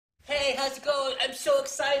Hey, how's it going? I'm so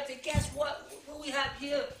excited. Guess what? What we have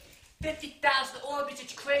here? 50,000 Orbeez.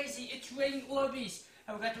 It's crazy. It's raining Orbeez.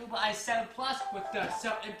 And we got the Roomba i7 Plus with the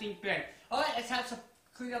self-emptying bin. Alright, let's have some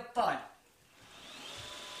cleanup fun.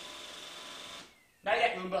 Not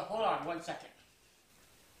yet, Roomba. Hold on 1 second.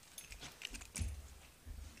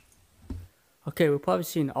 Okay, we've probably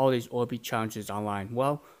seen all these Orbeez challenges online.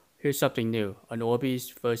 Well, here's something new. An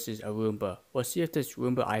Orbeez versus a Roomba. We'll see if this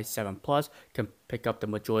Roomba i7 Plus can pick up the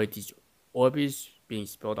majority of these Orbeez being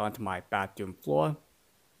spilled onto my bathroom floor.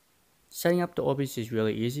 Setting up the Orbeez is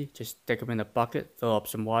really easy. Just stick them in a bucket, fill up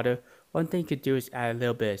some water. One thing you could do is add a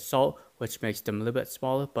little bit of salt, which makes them a little bit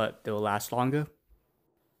smaller, but they'll last longer.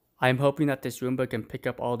 I'm hoping that this Roomba can pick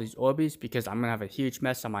up all these Orbeez because I'm going to have a huge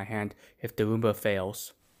mess on my hand if the Roomba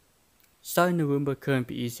fails. Starting the Roomba couldn't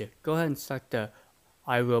be easier. Go ahead and select the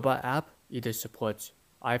iRobot app, either supports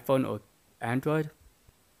iPhone or Android.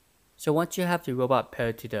 So once you have the robot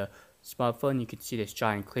paired to the smartphone, you can see this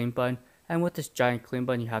giant clean button. And with this giant clean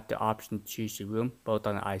button, you have the option to choose your room, both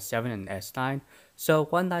on the i7 and S9. So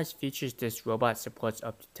one nice feature is this robot supports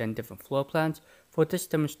up to 10 different floor plans. For this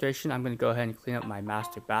demonstration, I'm going to go ahead and clean up my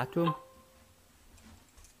master bathroom.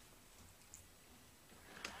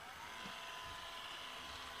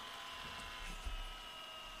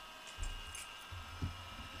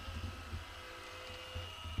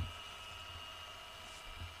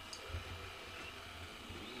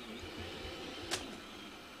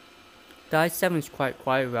 The i7 is quite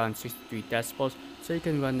quiet, around 63 decibels, so you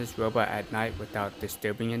can run this robot at night without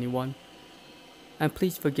disturbing anyone. And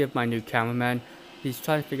please forgive my new cameraman. He's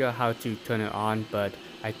trying to figure out how to turn it on, but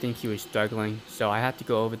I think he was struggling, so I had to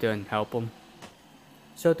go over there and help him.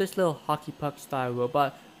 So this little hockey puck style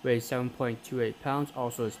robot weighs 7.28 pounds,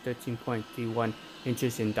 also is 13.31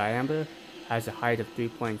 inches in diameter, has a height of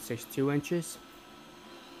 3.62 inches.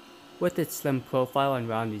 With its slim profile and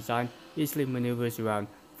round design, easily maneuvers around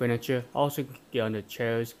furniture, also can get under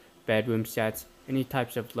chairs, bedroom sets, any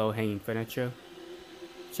types of low-hanging furniture.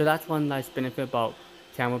 So that's one nice benefit about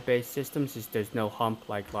camera-based systems, is there's no hump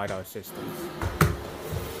like LiDAR systems.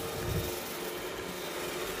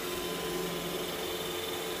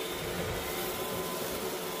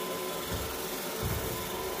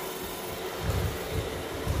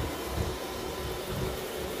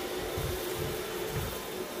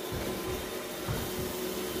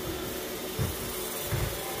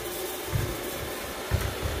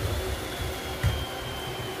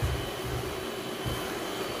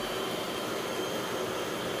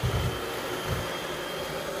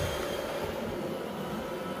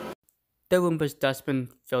 The Roomba's dustbin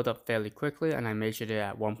filled up fairly quickly, and I measured it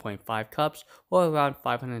at 1.5 cups, or around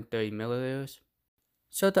 530 milliliters.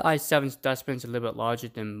 So the i7's dustbin is a little bit larger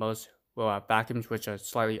than most robot vacuums, which are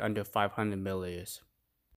slightly under 500 milliliters.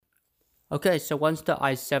 Okay, so once the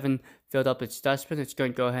i7 filled up its dustbin, it's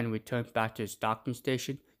going to go ahead and return back to its docking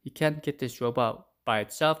station. You can't get this robot by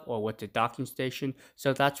itself or with the docking station,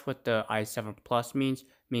 so that's what the i7 Plus means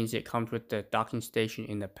it comes with the docking station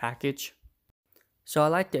in the package. So I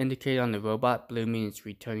like the indicator on the robot. Blue means it's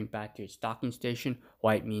returning back to its docking station,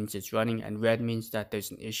 white means it's running, and red means that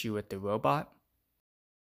there's an issue with the robot.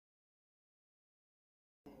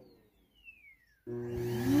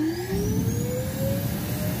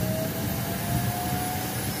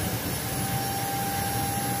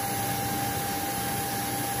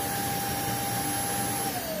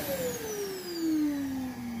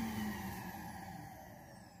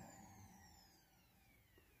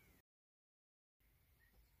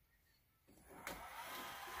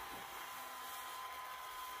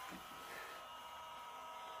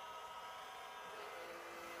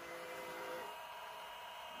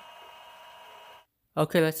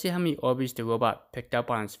 Okay, let's see how many Orbeez the robot picked up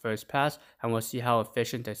on its first pass, and we'll see how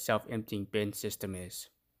efficient the self-emptying bin system is.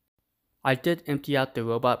 I did empty out the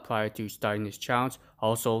robot prior to starting this challenge.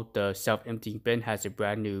 Also, the self-emptying bin has a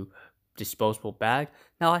brand new disposable bag.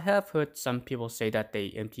 Now, I have heard some people say that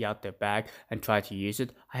they empty out their bag and try to use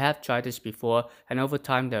it. I have tried this before, and over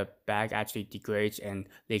time the bag actually degrades and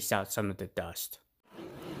leaks out some of the dust.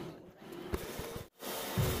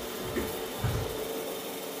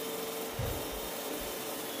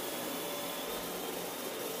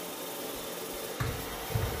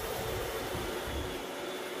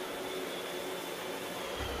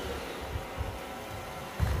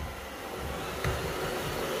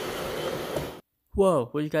 Whoa,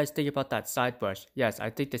 what do you guys think about that side brush? Yes,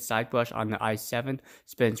 I think the side brush on the i7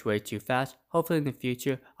 spins way too fast. Hopefully in the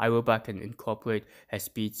future, iRobot can incorporate a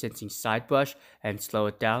speed sensing side brush and slow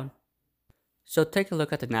it down. So take a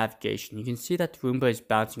look at the navigation. You can see that the Roomba is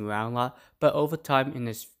bouncing around a lot, but over time in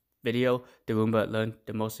this video, the Roomba learned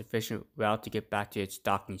the most efficient route to get back to its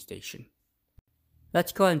docking station.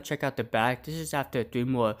 Let's go ahead and check out the bag. This is after 3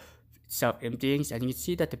 more self-emptyings, and you can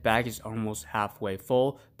see that the bag is almost halfway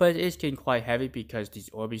full, but it is getting quite heavy because these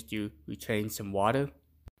Orbeez do retain some water.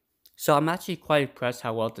 So I'm actually quite impressed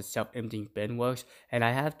how well the self-emptying bin works, and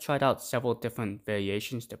I have tried out several different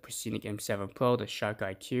variations, the Precinic M7 Pro, the Shark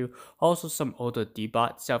IQ, also some older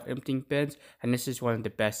D-Bot self-emptying bins, and this is one of the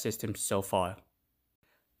best systems so far.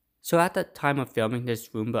 So at the time of filming this,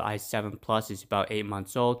 Roomba i7 Plus is about 8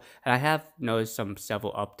 months old, and I have noticed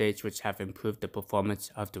several updates which have improved the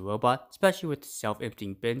performance of the robot, especially with the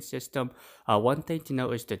self-emptying bin system. One thing to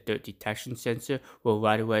note is the dirt detection sensor will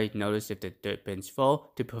right away notice if the dirt bin's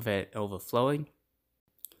full to prevent overflowing.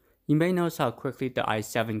 You may notice how quickly the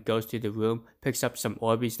i7 goes to the room, picks up some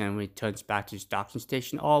Orbeez, and then returns back to its docking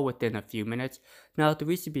station all within a few minutes. Now, the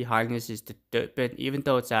reason behind this is the dirt bin, even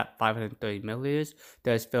though it's at 530 milliliters,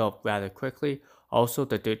 does fill up rather quickly. Also,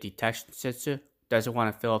 the dirt detection sensor doesn't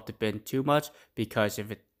want to fill up the bin too much because if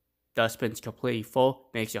the dustbin's completely full,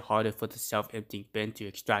 it makes it harder for the self-emptying bin to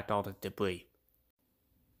extract all the debris.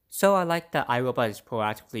 So I like that iRobot is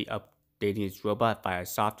proactively updating its robot via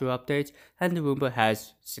software updates, and the Roomba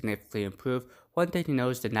has significantly improved. One thing to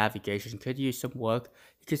note is the navigation could use some work.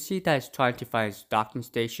 You can see that it's trying to find its docking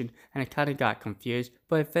station, and it kinda got confused,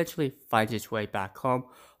 but eventually finds its way back home.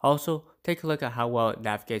 Also, take a look at how well it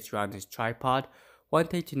navigates around this tripod. One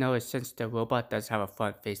thing to know is since the robot does have a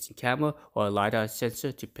front-facing camera or a LiDAR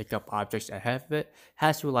sensor to pick up objects ahead of it, it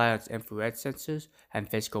has to rely on its infrared sensors and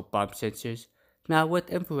physical bump sensors. Now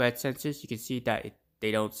with infrared sensors, you can see that they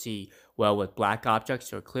don't see well with black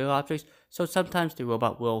objects or clear objects, so sometimes the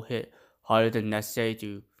robot will hit harder than necessary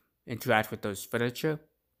to interact with those furniture.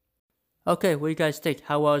 Okay, what do you guys think?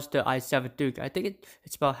 How well is the i7 doing? I think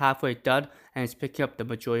it's about halfway done, and it's picking up the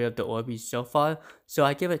majority of the Orbeez so far, so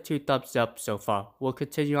I give it 2 thumbs up so far. We'll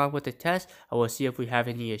continue on with the test, and we'll see if we have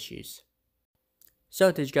any issues. So,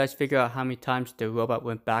 did you guys figure out how many times the robot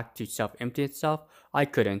went back to self-empty itself? I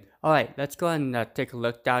couldn't. Alright, let's go ahead and take a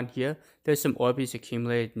look down here. There's some Orbeez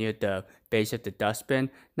accumulated near the base of the dustbin.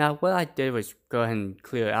 Now, what I did was go ahead and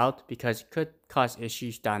clear it out because it could cause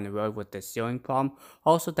issues down the road with the sealing problem.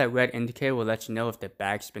 Also, that red indicator will let you know if the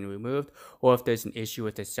bag's been removed or if there's an issue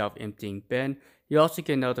with the self-emptying bin. You also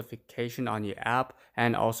get a notification on your app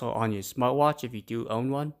and also on your smartwatch if you do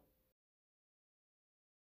own one.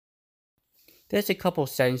 There's a couple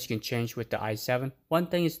settings you can change with the i7. One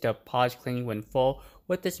thing is the pause cleaning when full.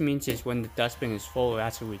 What this means is when the dustbin is full, it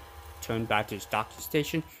actually return back to its docking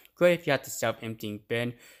station. Great if you have the self-emptying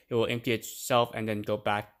bin. It will empty itself and then go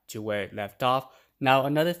back to where it left off. Now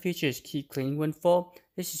another feature is keep cleaning when full.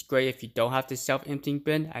 This is great if you don't have the self-emptying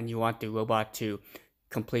bin and you want the robot to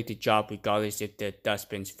complete the job regardless if the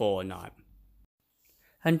dustbin's full or not.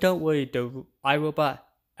 And don't worry, the iRobot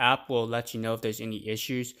app will let you know if there's any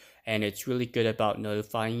issues, and it's really good about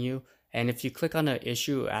notifying you. And if you click on the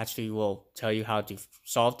issue, it actually will tell you how to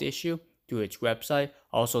solve the issue through its website.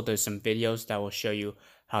 Also, there's some videos that will show you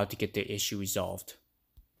how to get the issue resolved.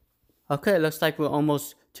 Okay, looks like we're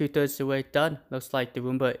almost 2/3 the way done. Looks like the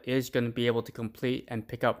Roomba is going to be able to complete and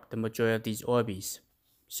pick up the majority of these Orbeez.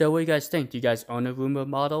 So what do you guys think? Do you guys own a Roomba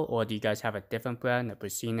model, or do you guys have a different brand, the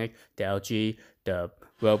Precinic, the LG, the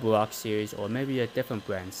Roborock series, or maybe a different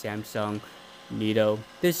brand, Samsung, Neato?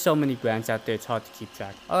 There's so many brands out there, it's hard to keep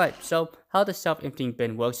track. Alright, so how the self-emptying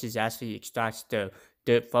bin works is actually extracts the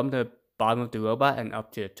dirt from the bottom of the robot and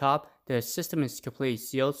up to the top. The system is completely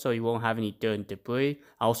sealed so you won't have any dirt and debris. It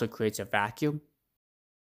also creates a vacuum.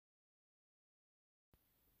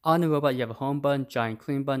 On the robot, you have a home button, giant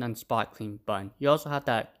clean button, and spot clean button. You also have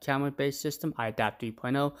that camera-based system, iAdapt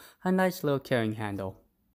 3.0, a nice little carrying handle.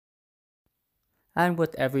 And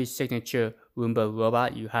with every signature Roomba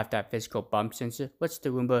robot, you have that physical bump sensor, which the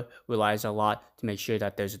Roomba relies a lot to make sure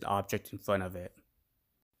that there's an object in front of it.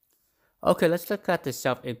 Okay, let's look at the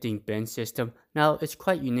self-emptying bin system. Now, it's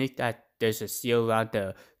quite unique that there's a seal around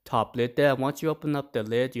the top lid there. Once you open up the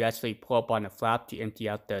lid, you actually pull up on the flap to empty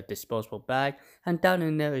out the disposable bag. And down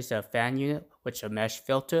in there is a fan unit, which is a mesh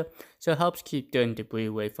filter. So it helps keep dirt and debris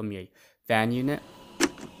away from your fan unit.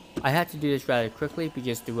 I had to do this rather quickly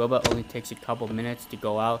because the robot only takes a couple minutes to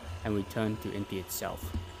go out and return to empty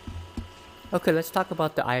itself. Okay, let's talk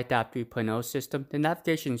about the iAdapt 3.0 system. The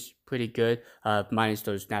navigation is pretty good, minus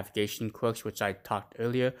those navigation quirks which I talked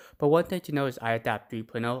earlier. But one thing to know is iAdapt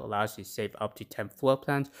 3.0 allows you to save up to 10 floor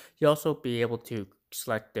plans. You'll also be able to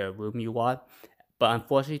select the room you want, but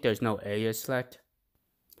unfortunately there's no area select.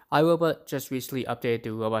 iRobot just recently updated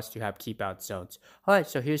the robots to have keep out zones. Alright,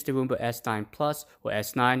 so here's the Roomba S9 Plus or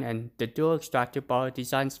S9 and the dual extractor bar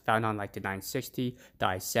designs found on like the 960, the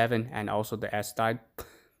i7, and also the S9.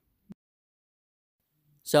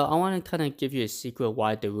 So I want to kind of give you a secret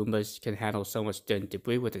why the Roombas can handle so much dirt and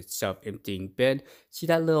debris with its self-emptying bin. See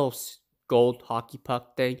that little gold hockey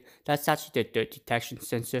puck thing? That's actually the dirt detection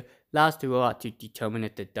sensor. Allows the robot to determine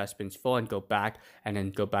if the dustbin's full and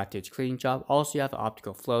then go back to its cleaning job. Also, you have an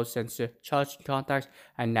optical flow sensor, charging contacts,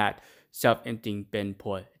 and that self-emptying bin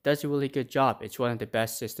port. It does a really good job. It's one of the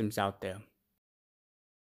best systems out there.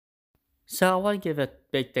 So I want to give a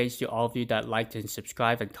big thanks to all of you that liked and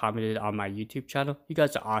subscribed and commented on my YouTube channel. You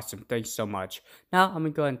guys are awesome. Thanks so much. Now I'm going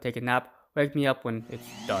to go ahead and take a nap. Wake me up when it's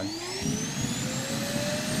done.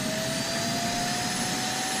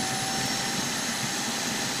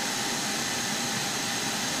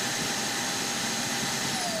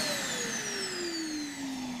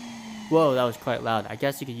 Whoa, that was quite loud. I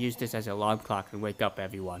guess you could use this as an alarm clock and wake up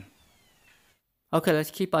everyone. Okay,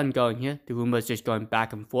 let's keep on going here. The Roomba is just going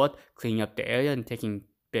back and forth, cleaning up the area and taking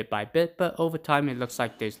bit by bit, but over time it looks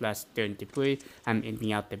like there's less dirt and debris. I'm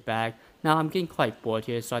emptying out the bag. Now I'm getting quite bored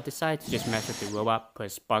here, so I decided to just mess with the robot,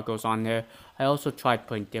 put sparkles on there. I also tried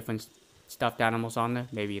putting different stuffed animals on there,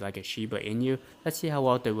 maybe like a Shiba Inu. Let's see how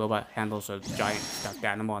well the robot handles a giant stuffed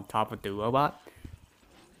animal on top of the robot.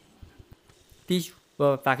 These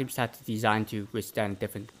robot vacuums have to design to withstand a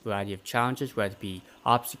different variety of challenges, whether it be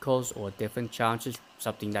obstacles or different challenges,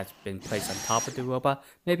 something that's been placed on top of the robot.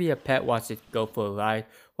 Maybe a pet wants to go for a ride.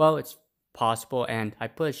 Well, it's possible, and I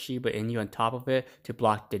put a Shiba Inu on top of it to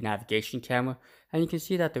block the navigation camera, and you can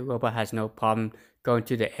see that the robot has no problem going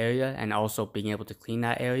to the area and also being able to clean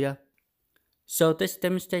that area. So this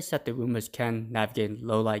demonstrates that the Roombas can navigate in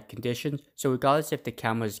low light conditions, so regardless if the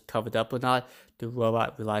camera is covered up or not, the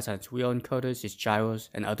robot relies on its wheel encoders, its gyros,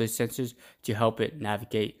 and other sensors to help it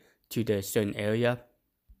navigate to the certain area.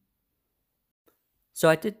 So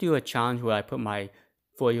I did do a challenge where I put my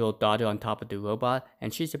 4-year-old daughter on top of the robot,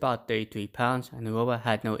 and she's about 33 pounds, and the robot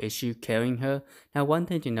had no issue carrying her. Now one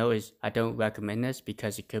thing to note is I don't recommend this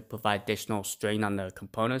because it could provide additional strain on the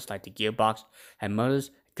components like the gearbox and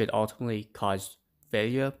motors. Could ultimately cause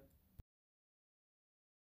failure.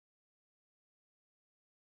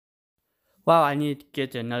 Wow, I need to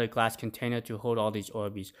get another glass container to hold all these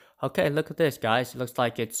Orbeez. Okay, look at this, guys. It looks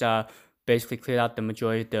like it's basically cleared out the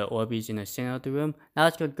majority of the Orbeez in the center of the room. Now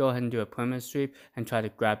let's go ahead and do a perimeter sweep and try to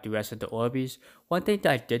grab the rest of the Orbeez. One thing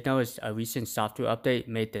that I did know is a recent software update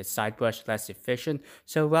made the side brush less efficient.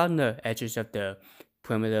 So around the edges of the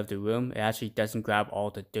perimeter of the room, it actually doesn't grab all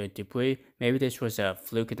the dirt and debris. Maybe this was a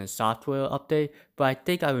fluke in the software update, but I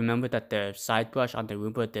think I remember that the side brush on the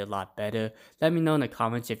Roomba did a lot better. Let me know in the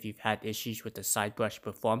comments if you've had issues with the side brush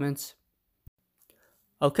performance.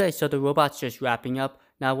 Okay, so the robot's just wrapping up.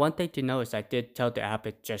 Now one thing to know is I did tell the app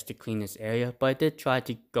it just to clean this area, but I did try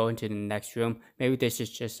to go into the next room. Maybe this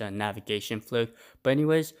is just a navigation fluke. But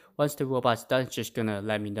anyways, once the robot's done, it's just gonna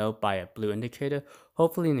let me know by a blue indicator.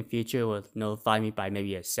 Hopefully in the future it will notify me by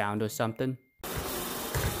maybe a sound or something.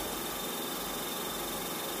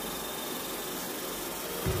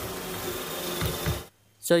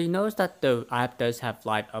 So you notice that the app does have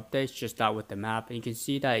live updates, just not with the map, and you can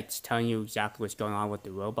see that it's telling you exactly what's going on with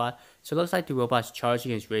the robot. So it looks like the robot's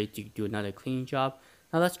charging and is ready to do another cleaning job.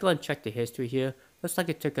 Now let's go and check the history here. Looks like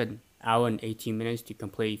it took an hour and 18 minutes to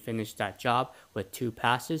completely finish that job with 2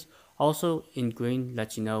 passes. Also in green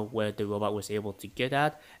lets you know where the robot was able to get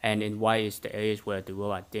at, and in white is the areas where the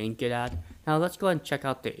robot didn't get at. Now let's go and check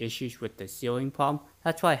out the issues with the ceiling problem.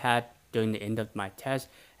 That's what I had during the end of my test,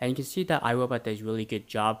 and you can see that iRobot does a really good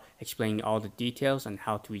job explaining all the details on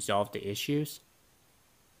how to resolve the issues.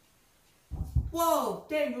 Whoa,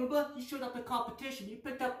 dang Roomba, you showed up in competition. You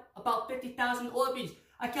picked up about 50,000 Orbeez.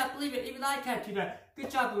 I can't believe it, even I can't do that.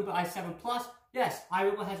 Good job Roomba i7 Plus. Yes,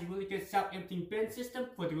 iRobot has a really good self-emptying bin system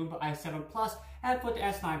for the Roomba i7 Plus and for the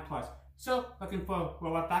S9 Plus. So, looking for a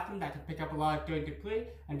robot vacuum that can pick up a lot of dirt and debris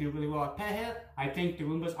and do really well at pet hair, I think the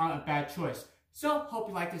Roombas aren't a bad choice. So, hope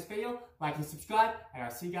you like this video, like and subscribe, and I'll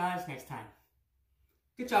see you guys next time.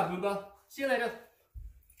 Good job, Roomba. See you later.